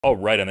All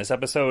right, on this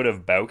episode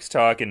of Bowks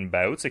Talking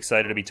Bouts,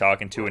 excited to be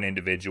talking to an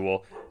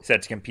individual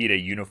set to compete at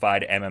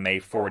Unified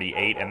MMA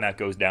 48, and that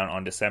goes down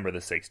on December the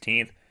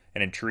 16th.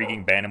 An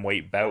intriguing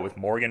bantamweight bout with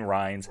Morgan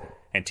Rhynes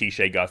and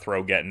Teshay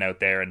Gouthro getting out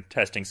there and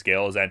testing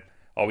skills. And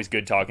always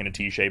good talking to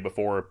Teshay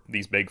before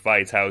these big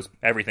fights. How's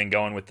everything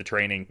going with the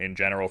training in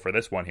general for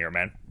this one here,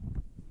 man?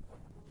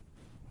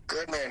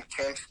 Good, man.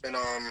 Camp's been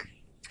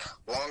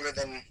longer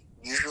than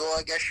usual,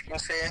 I guess you can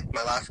say.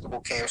 My last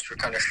couple camps were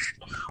kind of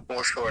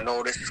more short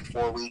notice,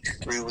 4 weeks,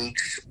 3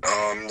 weeks.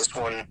 This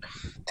one, I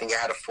think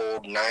I had a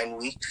full 9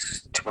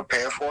 weeks to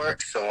prepare for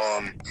it. So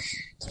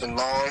it's been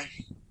long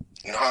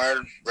and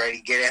hard, ready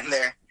to get in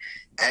there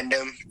and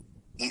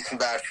eat some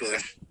bad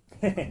food.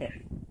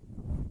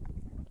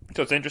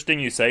 So it's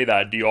interesting you say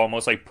that. Do you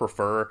almost like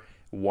prefer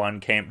one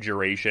camp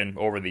duration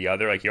over the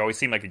other? Like, you always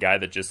seem like a guy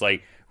that just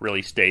like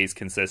really stays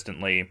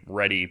consistently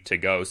ready to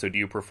go. So do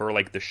you prefer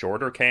like the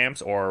shorter camps,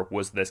 or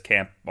was this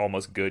camp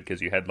almost good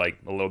because you had like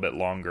a little bit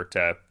longer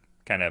to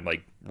kind of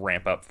like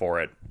ramp up for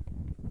it?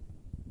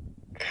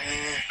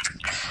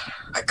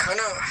 I kind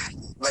of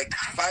like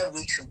 5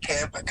 weeks of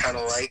camp. I kind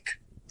of like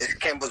this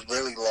camp was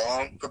really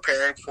long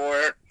preparing for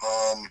it,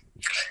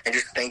 and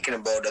just thinking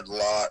about it a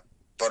lot.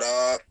 But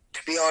to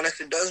be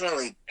honest, it doesn't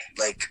really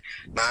like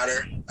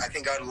matter. I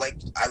think I like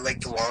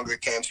the longer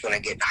camps when I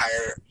get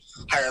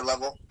higher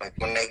level. Like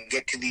when I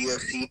get to the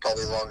UFC,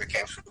 probably longer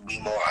camps would be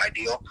more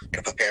ideal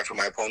to prepare for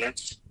my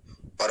opponents.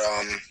 But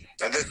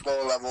at this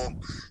lower level,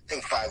 I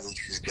think 5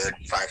 weeks is good.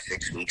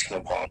 5-6 weeks, no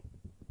problem.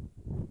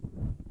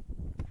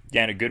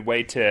 Yeah, and a good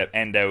way to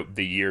end out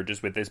the year,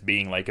 just with this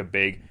being like a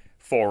big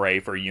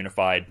foray for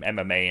Unified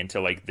MMA into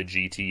like the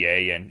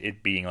GTA, and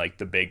it being like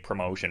the big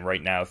promotion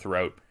right now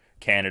throughout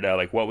Canada.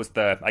 Like, what was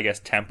the, I guess,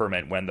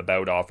 temperament when the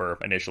bout offer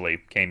initially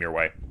came your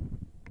way?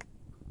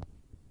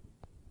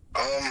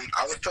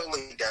 I was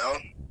totally down.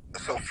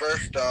 So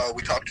first,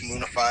 we talked to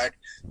Unified,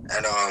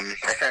 and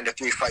I signed a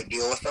 3-fight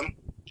deal with them.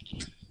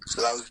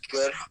 So that was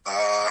good.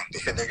 They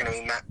said they're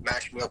going to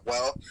match me up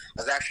well.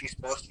 I was actually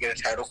supposed to get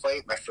a title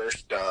fight, my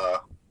first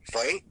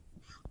fight,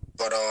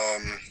 but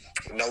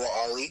Noah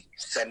Ali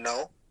said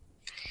no.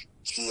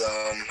 He,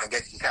 I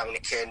guess he's having a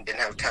kid and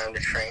didn't have time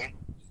to train.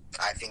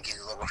 I think he's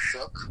a little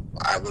shook.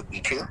 I would be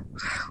too.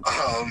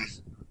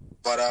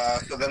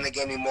 So then they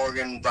gave me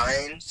Morgan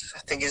Rhynes, I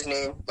think his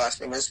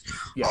last name is.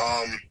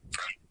 Yeah.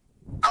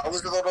 I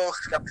was a little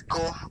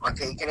skeptical on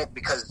taking it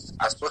because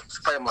I was supposed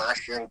to fight him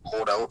last year and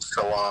pulled out.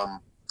 So,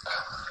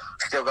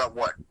 still got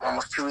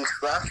almost 2 weeks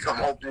left. So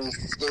I'm hoping he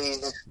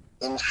stays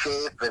in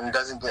shape and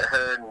doesn't get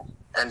hurt and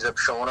ends up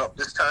showing up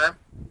this time.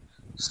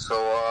 So,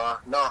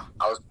 no,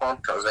 I was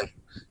pumped. I was like,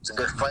 it's a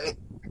good fight.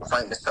 I'm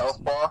fighting the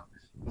southpaw.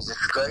 He's a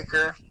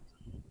striker.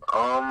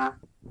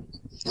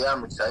 Yeah,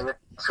 I'm excited.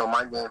 Show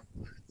my game.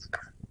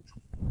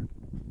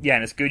 Yeah,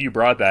 and it's good you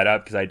brought that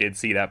up because I did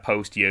see that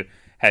post you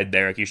had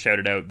there. Like, you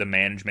shouted out the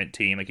management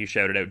team, like you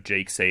shouted out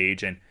Jake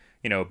Sage and,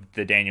 you know,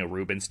 the Daniel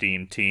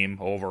Rubenstein team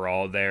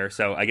overall there.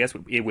 So I guess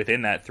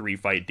within that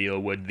 3-fight deal,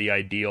 would the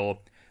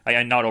ideal,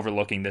 I'm not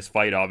overlooking this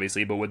fight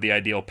obviously, but would the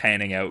ideal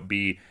panning out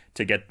be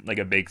to get like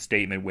a big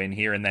statement win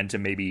here and then to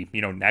maybe,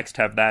 you know, next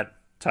have that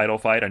title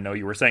fight? I know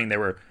you were saying they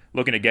were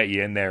looking to get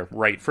you in there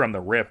right from the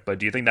rip, but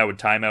do you think that would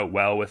time out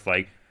well with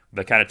like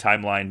the kind of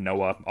timeline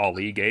Noah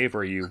Ali gave, or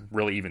are you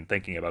really even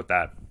thinking about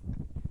that?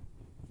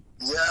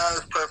 Yeah, it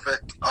was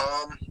perfect.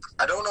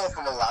 I don't know if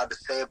I'm allowed to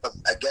say it, but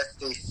I guess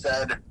they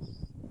said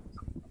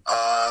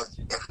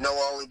if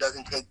Noah Ali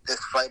doesn't take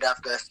this fight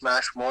after I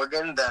smash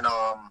Morgan, then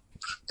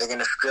they're going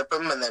to strip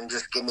him and then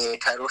just give me a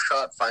title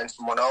shot, find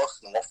someone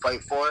else, and we'll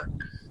fight for it.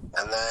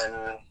 And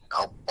then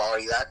I'll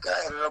body that guy,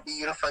 and I'll be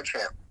Unified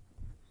champ.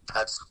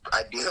 That's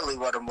ideally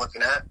what I'm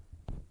looking at.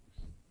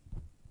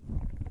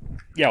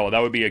 Yeah, well, that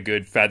would be a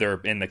good feather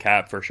in the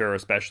cap for sure,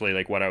 especially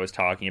like what I was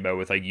talking about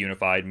with like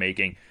Unified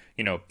making,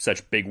 you know,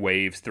 such big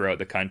waves throughout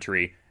the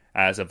country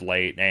as of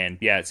late. And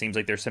yeah, it seems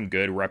like there's some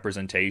good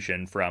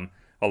representation from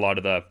a lot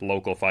of the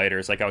local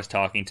fighters. Like I was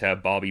talking to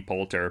Bobby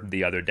Poulter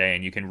the other day,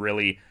 and you can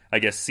really, I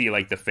guess, see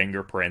like the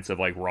fingerprints of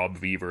like Rob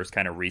Vevers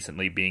kind of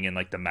recently being in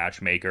like the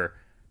matchmaker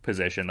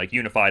position. Like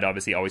Unified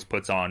obviously always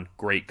puts on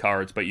great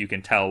cards, but you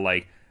can tell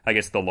like, I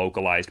guess, the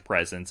localized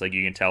presence. Like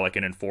you can tell like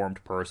an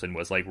informed person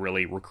was like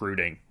really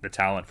recruiting the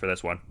talent for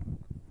this one.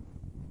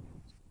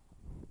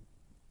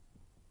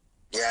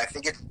 Yeah, I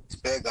think it's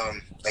big.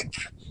 Like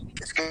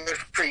it's good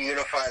for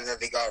Unified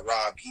that they got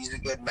Rob. He's a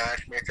good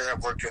matchmaker.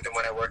 I've worked with him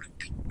when I worked with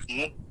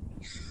BTC,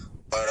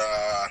 but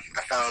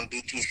I found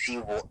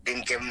BTC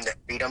didn't give him the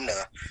freedom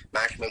to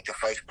matchmake the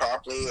fights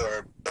properly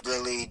or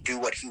really do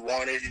what he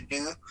wanted to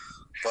do.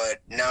 But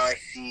now I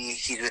see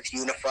he's with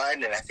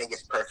Unified, and I think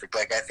it's perfect.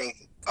 Like, I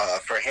think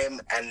for him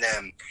and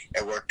them,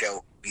 it worked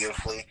out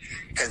beautifully.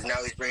 Because now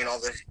he's bringing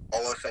all those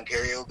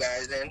Ontario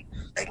guys in.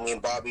 Like, me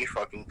and Bobby,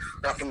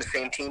 not from the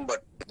same team,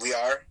 but we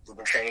are. We've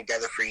been training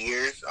together for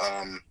years.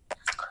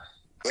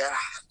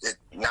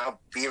 Now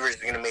Beaver is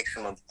going to make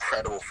some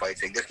incredible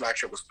fights. Like, this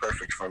matchup was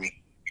perfect for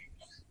me.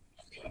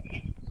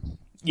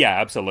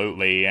 Yeah,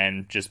 absolutely.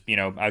 And just,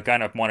 I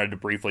kind of wanted to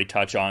briefly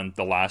touch on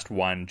the last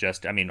one.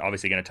 Just, I mean,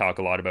 obviously going to talk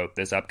a lot about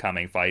this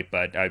upcoming fight,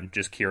 but I'm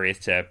just curious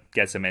to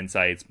get some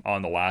insights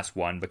on the last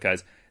one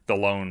because the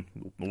lone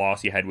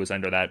loss you had was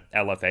under that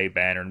LFA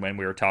banner. And when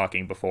we were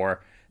talking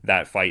before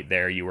that fight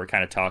there, you were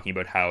kind of talking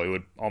about how it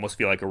would almost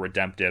feel like a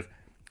redemptive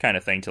kind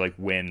of thing to like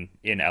win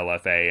in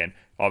LFA. And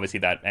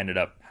obviously that ended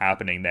up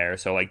happening there.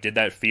 So like, did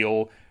that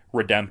feel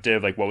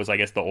redemptive? Like what was, I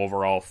guess, the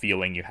overall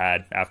feeling you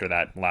had after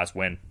that last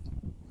win?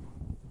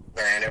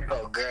 Man, it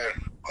felt good.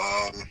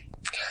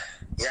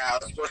 Yeah, I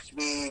was supposed to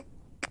be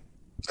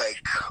like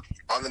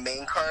on the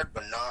main card,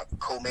 but not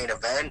co-main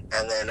event.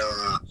 And then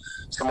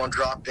someone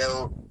dropped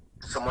out.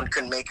 Someone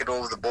couldn't make it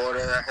over the border,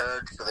 I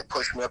heard, so they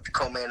pushed me up to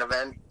co-main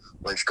event,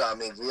 which got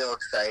me real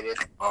excited.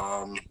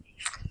 And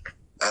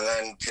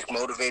then just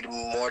motivated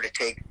me more to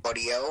take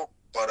Buddy out.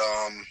 But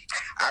I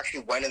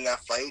actually went in that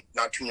fight,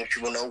 not too many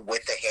people know,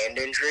 with a hand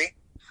injury.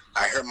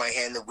 I hurt my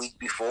hand the week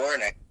before,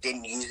 and I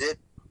didn't use it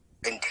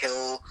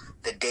until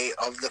the day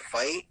of the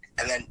fight.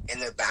 And then in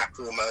the back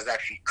room, I was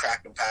actually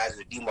cracking pads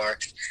with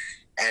D-marks,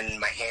 and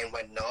my hand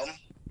went numb.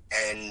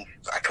 And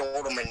I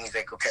told him, and he's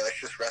like, okay, let's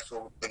just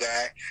wrestle the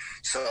guy.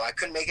 So I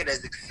couldn't make it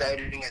as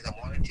exciting as I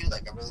wanted to.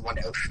 Like, I really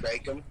wanted to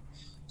outstrike him.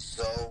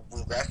 So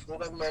we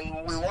wrestled him,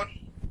 and we won.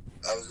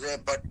 That was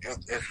it. But it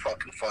was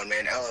fucking fun,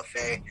 man.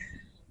 LFA,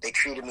 they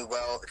treated me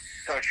well. It's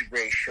such a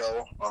great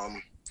show.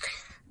 It'd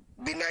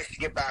be nice to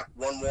get back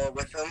one more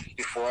with them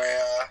before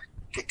I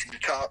get to the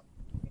top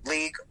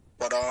league.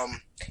 But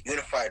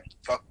Unified,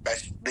 fuck,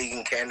 best league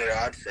in Canada,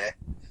 I'd say.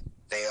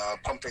 They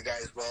pump their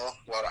guys well.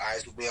 A lot of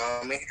eyes will be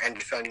on me. And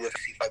just on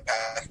UFC Fight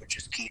Pass, which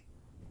is key.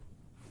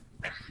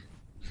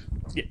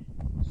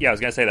 Yeah, I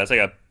was going to say, that's like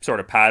a sort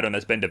of pattern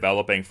that's been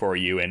developing for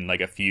you in like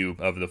a few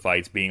of the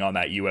fights being on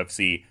that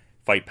UFC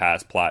Fight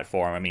Pass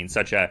platform. I mean,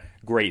 such a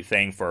great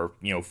thing for,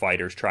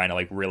 fighters trying to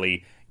like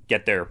really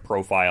get their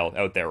profile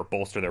out there or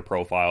bolster their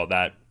profile,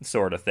 that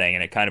sort of thing.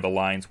 And it kind of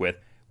aligns with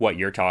what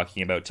you're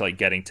talking about to like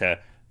getting to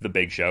the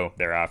big show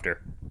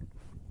thereafter.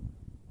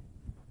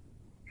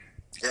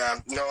 Yeah,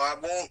 no, I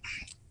won't.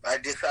 I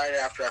decided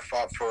after I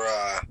fought for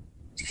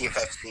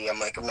CFFC, I'm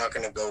like, I'm not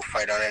going to go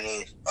fight on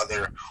any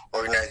other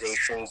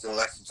organizations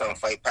unless it's on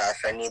Fight Pass.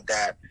 I need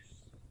that.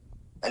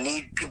 I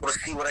need people to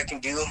see what I can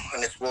do,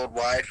 and it's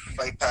worldwide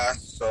Fight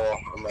Pass. So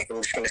I'm like,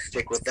 I'm just going to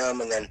stick with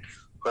them, and then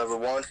whoever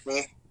wants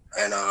me.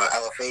 And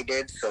LFA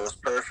did, so it's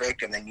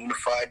perfect. And then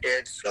Unified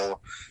did, so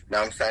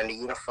now I'm signed to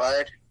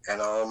Unified.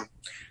 And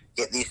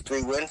get these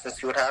 3 wins and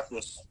see what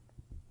happens.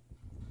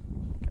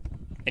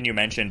 And you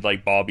mentioned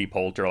like Bobby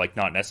Poulter, like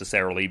not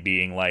necessarily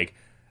being like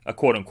a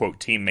quote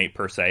unquote teammate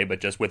per se, but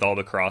just with all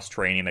the cross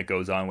training that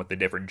goes on with the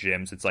different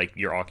gyms, it's like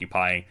you're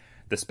occupying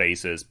the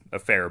spaces a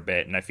fair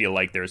bit. And I feel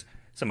like there's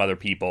some other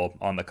people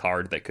on the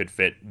card that could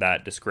fit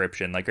that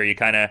description. Like, are you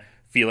kind of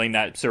feeling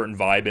that certain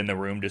vibe in the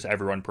room, just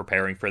everyone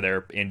preparing for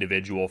their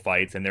individual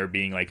fights and there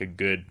being like a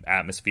good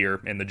atmosphere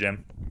in the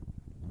gym?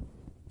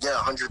 Yeah,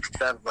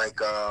 100%. Like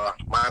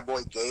my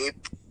boy Gabe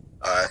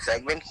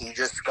segment, he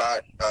just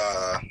got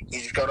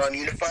on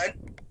Unified.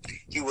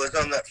 He was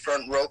on that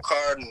front row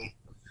card, and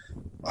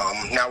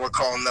now we're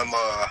calling them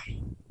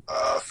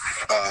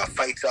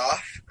fights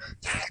off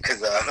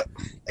because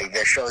like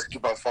their shows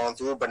keep on falling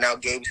through. But now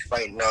Gabe's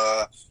fighting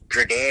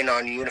Jordan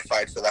on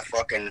Unified, so that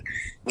fucking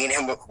me and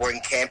him were in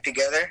camp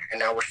together,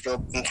 and now we're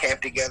still in camp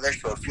together.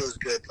 So it feels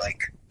good.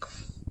 Like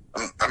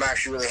I'm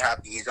actually really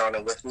happy he's on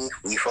it with me.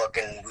 We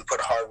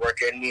put hard work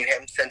in, me and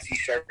him, since he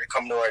started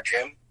coming to our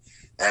gym.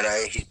 And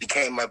he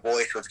became my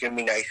boy, so it's going to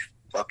be nice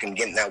fucking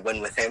getting that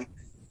win with him.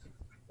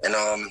 And,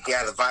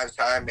 yeah, the vibe's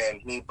high,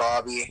 man. Me,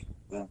 Bobby,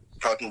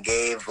 fucking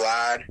Gabe,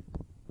 Vlad,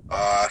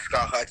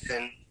 Scott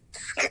Hudson.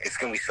 It's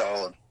going to be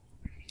solid.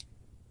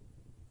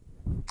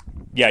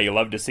 Yeah, you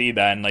love to see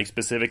that. And, like,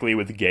 specifically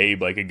with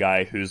Gabe, like a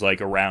guy who's,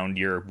 like, around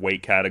your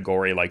weight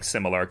category, like,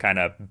 similar kind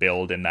of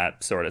build in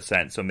that sort of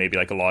sense. So maybe,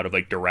 like, a lot of,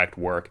 like, direct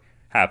work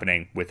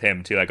happening with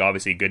him too. Like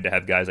obviously good to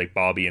have guys like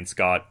Bobby and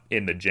Scott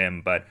in the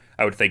gym, but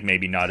I would think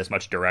maybe not as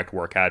much direct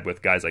work had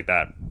with guys like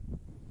that.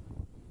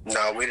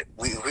 No, we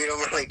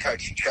don't really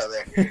touch each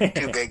other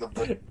too big of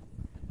a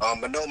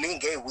but no, me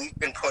and Gabe, we've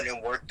been putting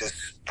in work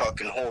this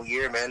fucking whole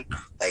year, man.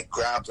 Like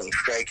grappling,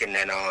 striking,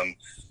 and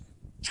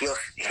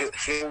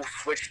he'll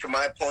switch to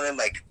my opponent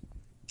like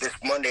this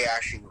Monday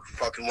actually.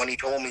 Fucking when he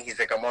told me, he's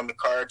like, I'm on the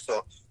card,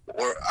 so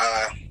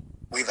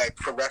we like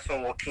for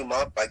wrestling, we'll team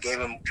up. I gave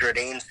him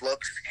Jordan's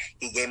looks.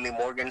 He gave me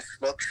Morgan's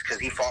looks because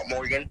he fought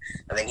Morgan,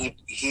 and then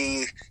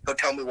he'll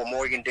tell me what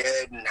Morgan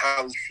did and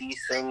how he sees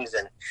things,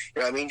 and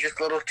you know what I mean, just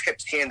little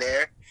tips here and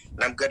there.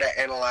 And I'm good at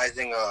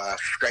analyzing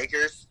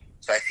strikers,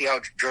 so I see how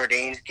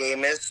Jordan's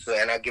game is,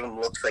 and I give him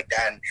looks like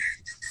that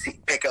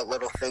and pick out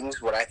little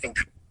things what I think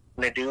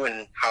I'm gonna do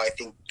and how I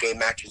think game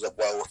matches up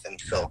well with him.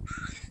 So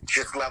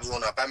just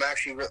leveling up. I'm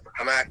actually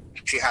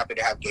happy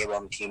to have Gabe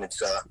on the team.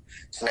 It's a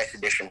nice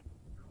addition.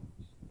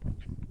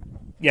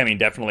 Yeah, I mean,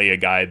 definitely a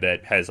guy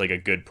that has like a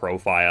good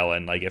profile,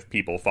 and like if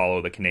people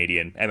follow the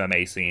Canadian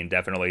MMA scene,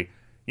 definitely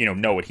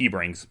know what he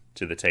brings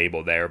to the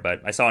table there.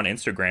 But I saw an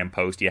Instagram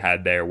post you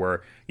had there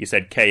where you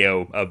said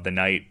KO of the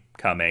night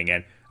coming,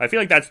 and I feel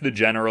like that's the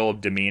general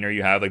demeanor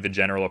you have, like the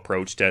general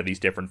approach to these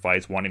different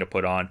fights, wanting to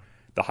put on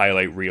the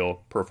highlight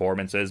reel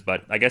performances.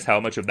 But I guess how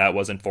much of that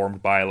was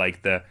informed by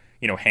like the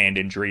hand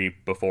injury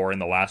before in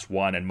the last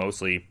one, and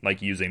mostly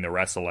like using the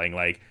wrestling?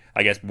 Like,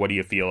 I guess, what do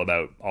you feel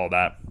about all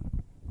that?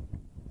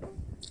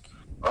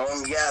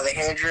 Yeah, the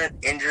hand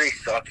injury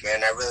sucked,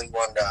 man. I really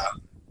wanted to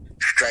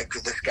strike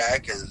with this guy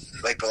because,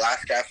 like, the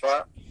last guy I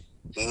fought,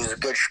 he was a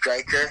good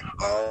striker,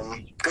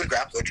 good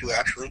grappler too,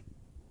 actually.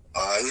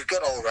 He was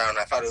good all around.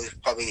 I thought it was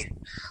probably,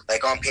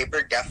 like, on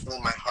paper,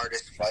 definitely my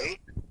hardest fight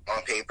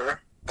on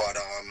paper. But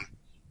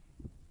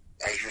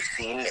as you've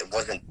seen, it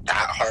wasn't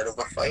that hard of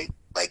a fight.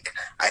 Like,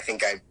 I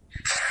think I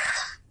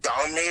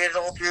dominated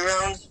all 3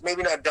 rounds.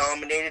 Maybe not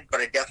dominated, but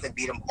I definitely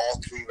beat him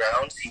all 3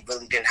 rounds. He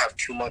really didn't have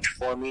too much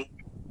for me.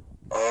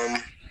 Yeah,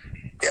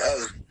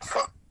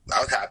 I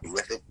was happy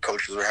with it.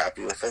 Coaches were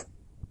happy with it.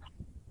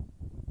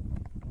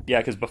 Yeah,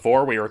 because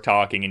before we were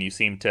talking and you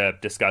seemed to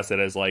discuss it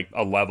as like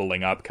a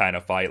leveling up kind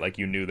of fight, like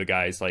you knew the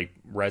guy's like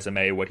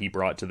resume, what he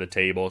brought to the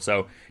table.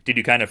 So did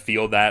you kind of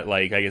feel that,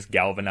 like, I guess,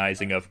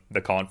 galvanizing of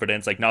the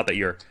confidence? Like, not that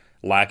you're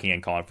lacking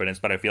in confidence,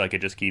 but I feel like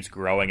it just keeps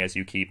growing as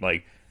you keep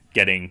like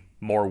getting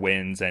more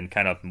wins and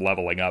kind of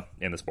leveling up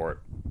in the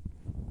sport.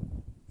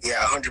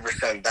 Yeah,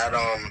 100%. That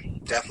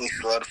definitely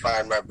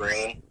solidified my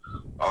brain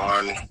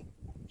on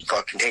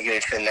fucking taking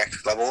it to the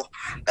next level.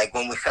 Like,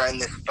 when we signed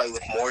this fight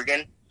with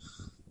Morgan,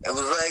 it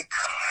was like,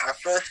 at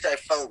first I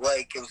felt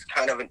like it was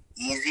kind of an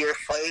easier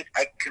fight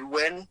I could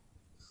win,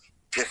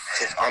 just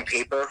on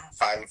paper,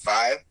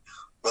 5-5.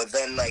 But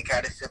then, like, I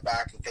had to sit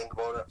back and think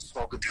about it,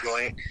 smoke a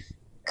joint,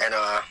 and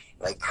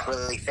like,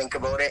 really think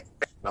about it.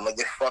 And I'm like,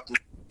 there's fucking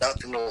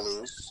nothing to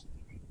lose,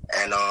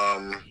 and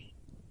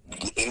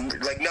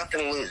like,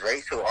 nothing to lose,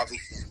 right? So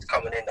obviously he's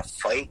coming in to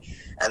fight.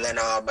 And then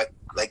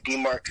like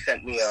D-Mark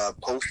sent me a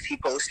post he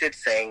posted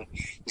saying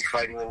he's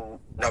fighting the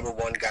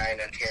 #1 guy in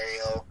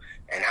Ontario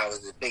and how it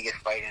was his biggest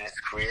fight in his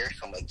career.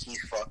 So I'm like,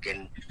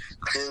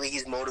 clearly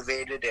he's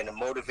motivated, and a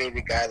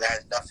motivated guy that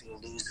has nothing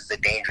to lose is a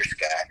dangerous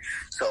guy.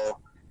 So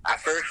at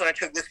first when I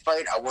took this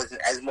fight, I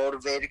wasn't as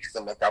motivated because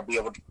I'm like, I'll be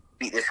able to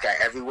beat this guy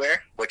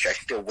everywhere, which I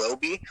still will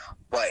be,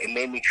 but it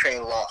made me train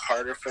a lot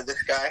harder for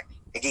this guy.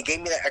 Like, it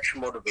gave me that extra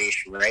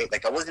motivation, right?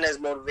 Like, I wasn't as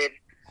motivated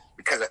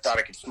because I thought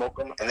I could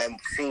smoke him. And then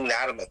seeing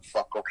that, I'm like,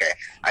 fuck, okay.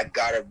 I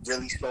got to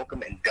really smoke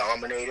him and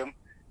dominate him.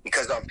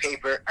 Because on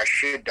paper, I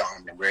should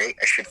dominate, right?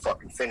 I should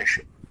fucking finish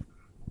him.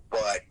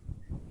 But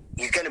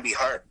he's going to be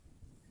hard.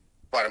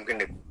 But I'm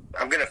gonna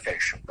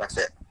finish him. That's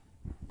it.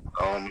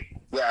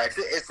 Yeah,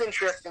 it's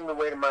interesting the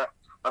way my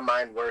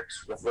mind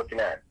works with looking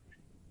at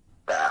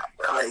that.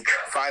 Like,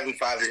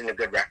 5-5 isn't a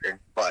good record.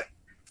 But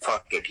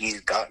fuck it.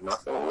 He's got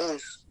nothing to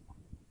lose.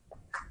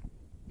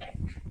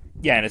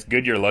 Yeah, and it's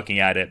good you're looking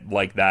at it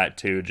like that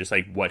too, just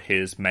like what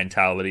his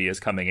mentality is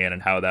coming in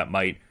and how that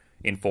might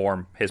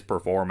inform his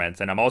performance.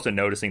 And I'm also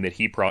noticing that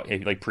he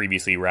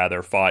previously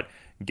fought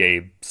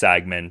Gabe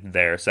Sagman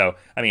there. So,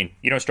 I mean,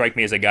 you don't strike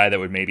me as a guy that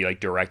would maybe like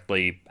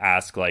directly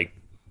ask like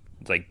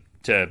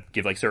to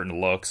give like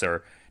certain looks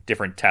or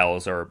different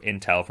tells or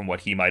intel from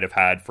what he might have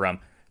had from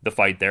the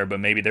fight there, but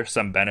maybe there's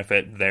some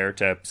benefit there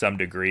to some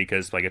degree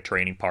because like a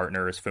training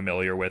partner is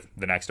familiar with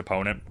the next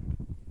opponent.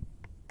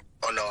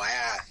 Oh no, I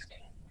asked.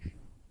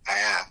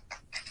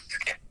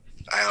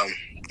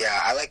 Yeah,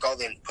 I like all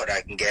the input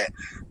I can get.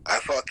 I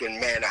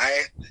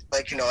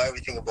like to know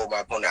everything about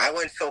my opponent. I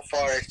went so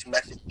far as to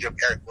message up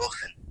Eric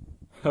Wilson.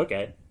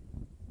 Okay.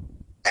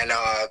 And,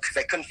 because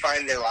I couldn't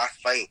find their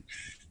last fight.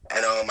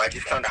 And, I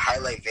just found a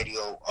highlight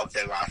video of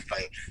their last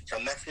fight. So I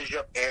messaged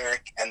up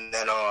Eric, and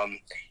then,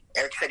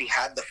 Eric said he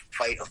had the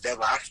fight of their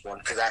last one.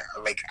 Because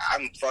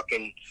I'm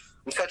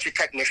such a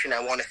technician.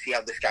 I want to see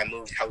how this guy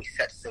moves, how he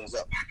sets things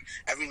up.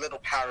 Every little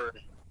pattern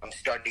I'm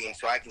studying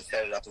so I can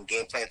set it up and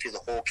game plan through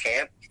the whole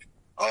camp.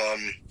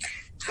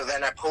 So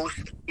then I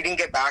posted, he didn't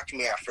get back to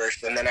me at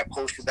first, and then I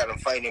posted that I'm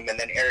fighting him, and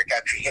then Eric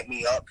actually hit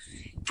me up,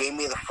 gave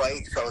me the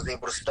fight, so I was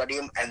able to study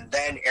him, and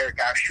then Eric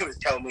actually was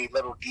telling me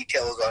little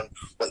details on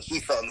what he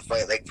felt in the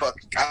fight. Like, fuck,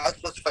 I was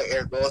supposed to fight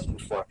Eric Wilson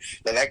before.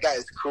 Man, that guy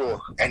is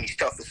cool, and he's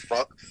tough as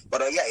fuck.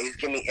 But, yeah, he was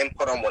giving me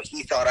input on what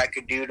he thought I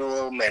could do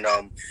to him, and,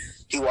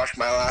 he watched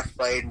my last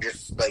fight, and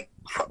just, like,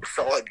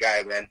 solid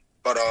guy, man.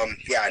 But,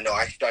 yeah, no,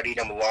 I studied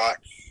him a lot.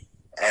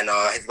 And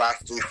his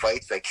last 3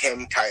 fights, like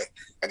him,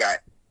 I got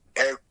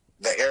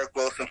the Eric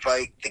Wilson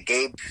fight, the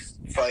Gabe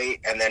fight,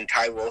 and then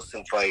Ty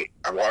Wilson fight.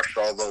 I watched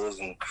all those,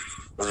 and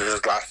those are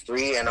his last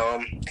 3. And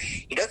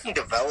he doesn't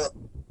develop,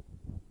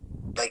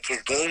 like,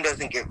 his game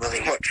doesn't get really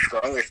much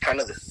stronger. It's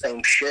kind of the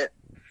same shit.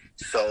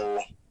 So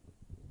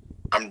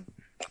I'm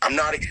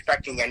not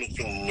expecting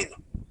anything new.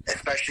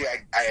 Especially,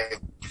 I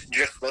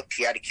just looked,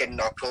 he had a kid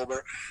in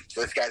October, so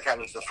this guy's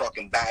having some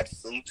fucking bad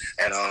sleeps,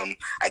 and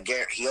I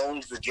guarantee he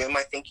owns the gym,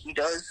 I think he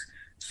does,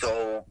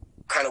 so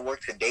kind of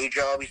works a day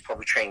job. He's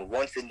probably training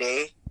once a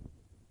day,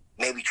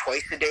 maybe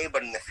twice a day,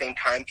 but in the same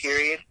time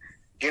period.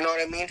 Do you know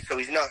what I mean? So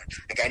he's not,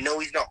 like, I know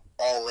he's not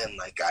all in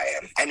like I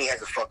am. And he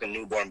has a fucking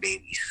newborn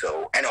baby,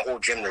 so, and a whole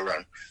gym to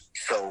run.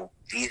 So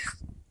he's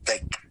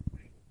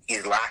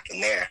lacking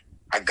there.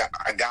 I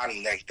got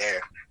him right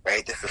there,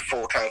 right? This is a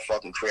full-time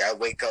fucking career. I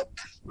wake up,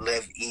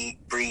 live, eat,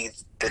 breathe.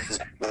 This is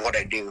what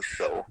I do.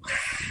 So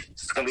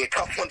it's going to be a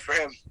tough one for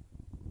him.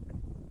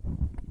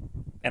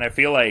 And I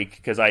feel like,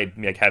 because I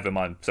like have him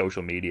on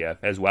social media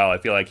as well, I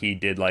feel like he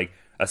did like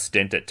a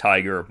stint at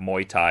Tiger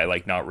Muay Thai,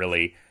 like not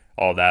really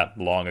all that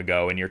long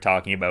ago, and you're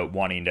talking about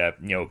wanting to,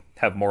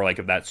 have more like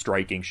of that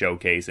striking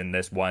showcase in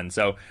this one.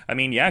 So, I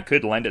mean, yeah, it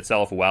could lend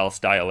itself well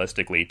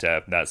stylistically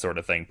to that sort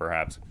of thing,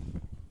 perhaps.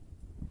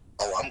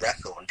 Oh, I'm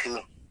wrestling too.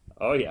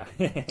 Oh, yeah.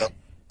 Don't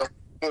get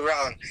me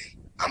wrong.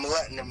 I'm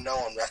letting him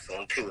know I'm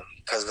wrestling too,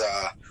 because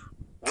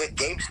with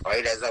Gabe's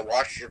fight, as I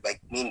watched it, like,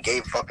 me and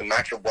Gabe fucking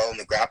match up well in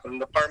the grappling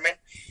department,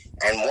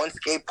 and once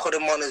Gabe put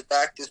him on his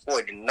back, this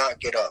boy did not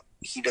get up.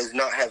 He does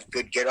not have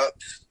good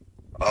get-ups.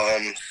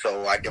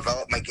 So I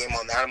developed my game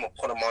on that. I'm going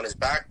to put him on his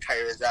back,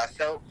 tire his ass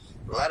out,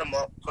 let him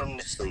up, put him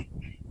to sleep.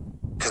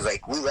 Because,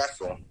 like, we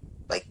wrestle.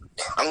 Like,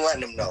 I'm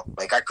letting him know.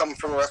 Like, I come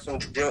from a wrestling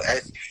gym.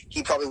 As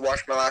he probably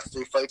watched my last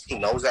 3 fights. He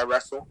knows I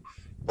wrestle.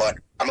 But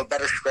I'm a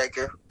better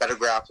striker, better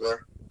grappler.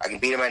 I can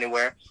beat him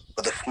anywhere.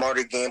 But the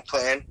smarter game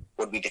plan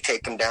would be to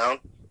take him down,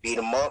 beat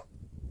him up.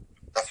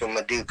 That's what I'm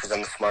going to do because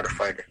I'm the smarter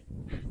fighter.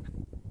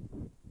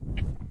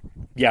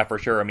 Yeah, for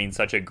sure. I mean,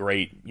 such a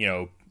great,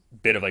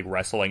 bit of like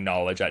wrestling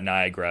knowledge at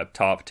Niagara,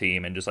 top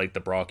team, and just like the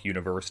Brock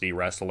University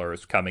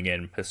wrestlers coming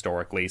in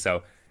historically.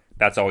 So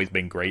that's always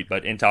been great.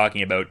 But in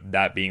talking about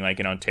that being like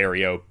an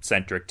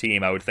Ontario-centric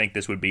team, I would think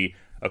this would be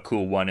a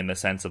cool one in the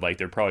sense of like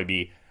there'd probably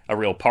be a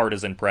real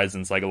partisan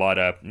presence, like a lot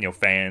of,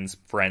 fans,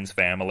 friends,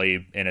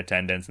 family in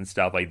attendance and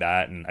stuff like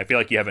that. And I feel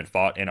like you haven't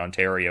fought in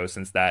Ontario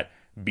since that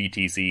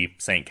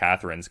BTC St.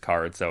 Catharines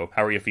card. So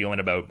how are you feeling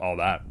about all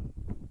that?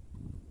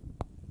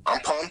 I'm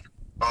pumped.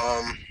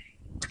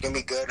 It's going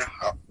to be good.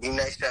 It'll be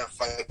nice to have a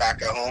fight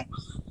back at home.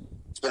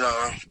 It's been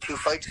 2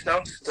 fights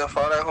now since I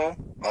fought at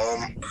home.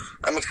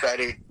 I'm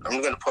excited.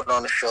 I'm going to put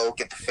on a show,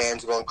 get the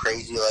fans going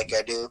crazy like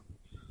I do.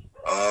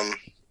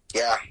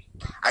 Yeah.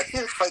 I see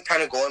the fight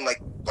kind of going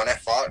like when I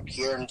fought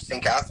here in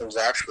St. Catharines,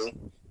 actually.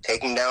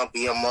 Take him down,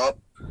 beat him up,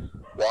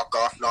 walk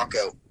off,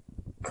 knockout.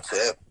 That's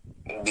it.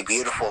 It'll be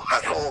beautiful.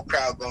 Have the whole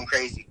crowd going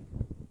crazy.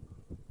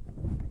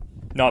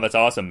 No, that's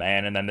awesome,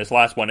 man. And then this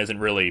last one isn't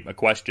really a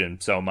question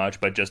so much,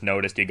 but just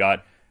noticed you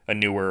got a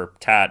newer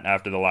tat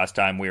after the last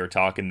time we were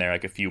talking there,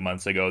 like a few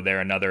months ago there.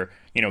 Another,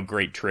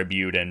 great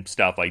tribute and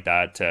stuff like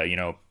that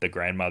to, the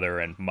grandmother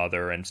and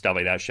mother and stuff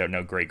like that, shouting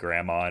out great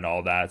grandma and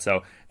all that.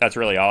 So that's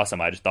really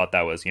awesome. I just thought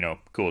that was,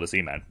 cool to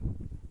see, man.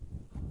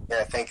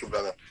 Yeah, thank you,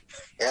 brother.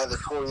 Yeah,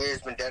 this whole year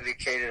has been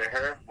dedicated to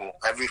her.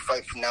 Every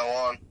fight from now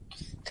on,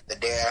 the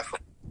day I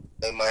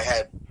lay my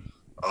head.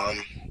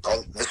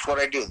 This is what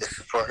I do. This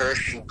is for her.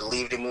 She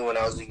believed in me when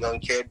I was a young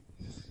kid.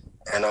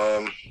 And,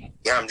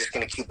 I'm just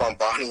going to keep on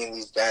bodying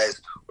these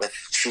guys.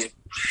 She's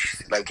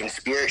like, in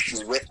spirit,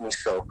 she's with me.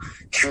 So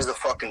she was a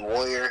fucking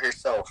warrior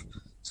herself.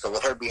 So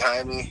with her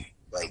behind me,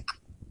 like,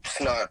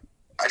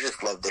 I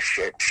just love this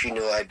shit. She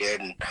knew I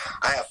did. And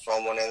I have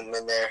fun when I'm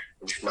in there.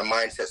 Just my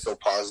mindset's so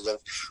positive.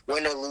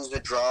 Win or lose or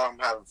draw, I'm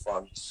having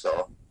fun.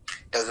 So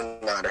it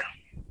doesn't matter.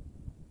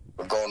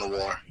 We're going to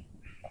war.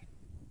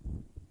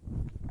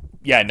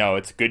 Yeah, no,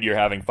 it's good you're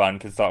having fun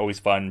because it's always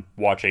fun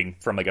watching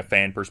from like a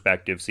fan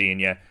perspective, seeing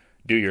you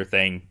do your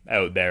thing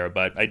out there.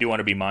 But I do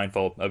want to be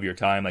mindful of your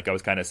time, like I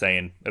was kind of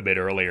saying a bit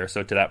earlier.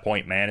 So to that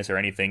point, man, is there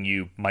anything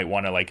you might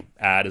want to like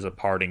add as a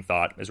parting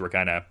thought as we're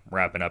kind of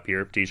wrapping up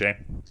here, Teshay?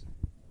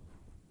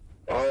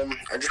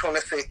 I just want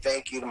to say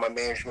thank you to my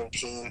management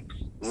team,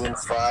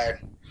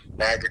 Unified,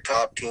 Niagara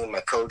top team,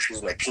 my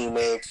coaches, my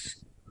teammates,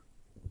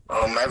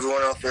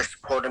 everyone out there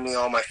supporting me,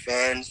 all my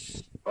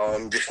fans.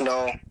 Just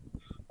know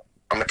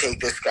I'm going to take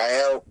this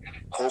guy out,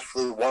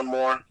 hopefully one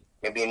more,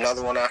 maybe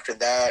another one after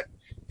that,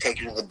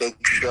 take it to the big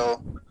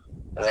show,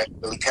 and I can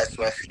really test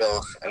my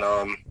skills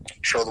and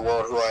show the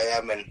world who I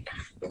am, and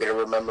they're going to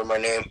remember my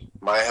name,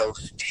 my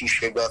host,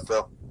 Teshay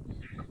Gouthro.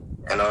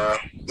 And, I'm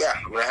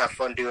going to have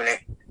fun doing it.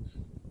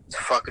 It's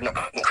a fucking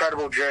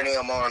incredible journey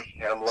I'm on,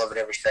 and I'm loving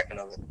every second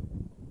of it.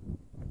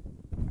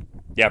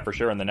 Yeah, for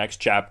sure. And the next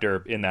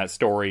chapter in that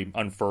story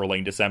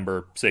unfurling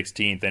December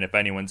 16th, and if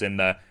anyone's in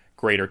the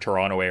Greater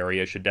Toronto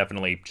area, should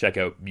definitely check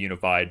out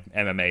Unified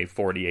MMA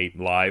 48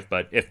 live.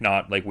 But if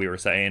not, like we were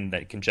saying,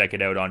 they can check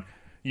it out on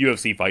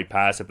UFC Fight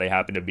Pass if they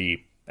happen to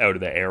be out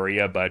of the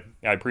area. But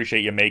I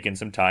appreciate you making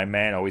some time,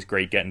 man. Always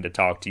great getting to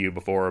talk to you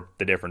before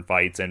the different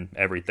fights and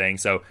everything.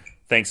 So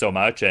thanks so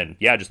much. And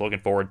yeah, just looking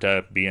forward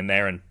to being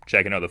there and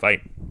checking out the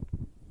fight.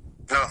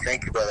 No,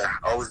 thank you, brother.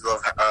 Always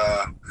love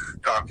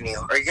talking to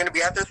you. Are you going to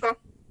be at this one?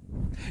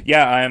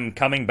 Yeah, I'm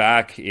coming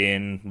back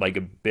in like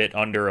a bit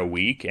under a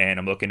week, and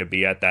I'm looking to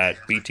be at that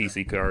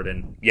BTC card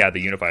and, yeah, the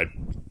Unified.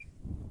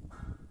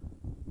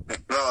 No,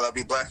 that'll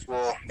be blessed.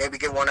 We'll maybe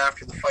get one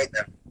after the fight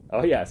then.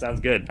 Oh, yeah, sounds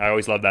good. I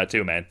always love that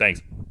too, man.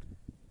 Thanks.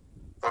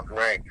 Fucking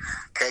right.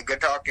 Okay, good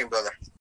talking, brother.